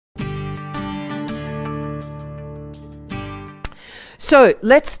So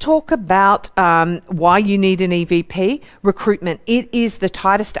let's talk about why you need an EVP. Recruitment. It is the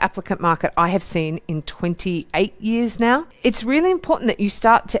tightest applicant market I have seen in 28 years now. It's really important that you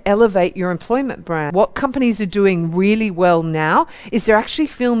start to elevate your employment brand. What companies are doing really well now is they're actually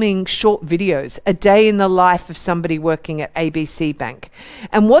filming short videos, a day in the life of somebody working at ABC Bank.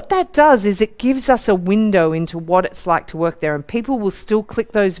 And what that does is it gives us a window into what it's like to work there, and people will still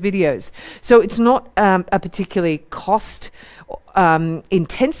click those videos. So it's not a particularly cost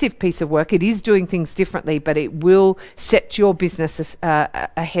intensive piece of work. It is doing things differently, but it will set your business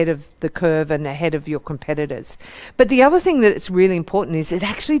ahead of the curve and ahead of your competitors. But the other thing that it's really important is it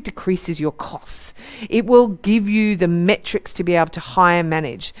actually decreases your costs. It will give you the metrics to be able to hire,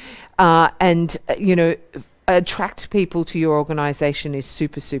 manage, and attract people to your organization is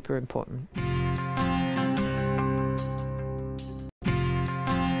super, super important.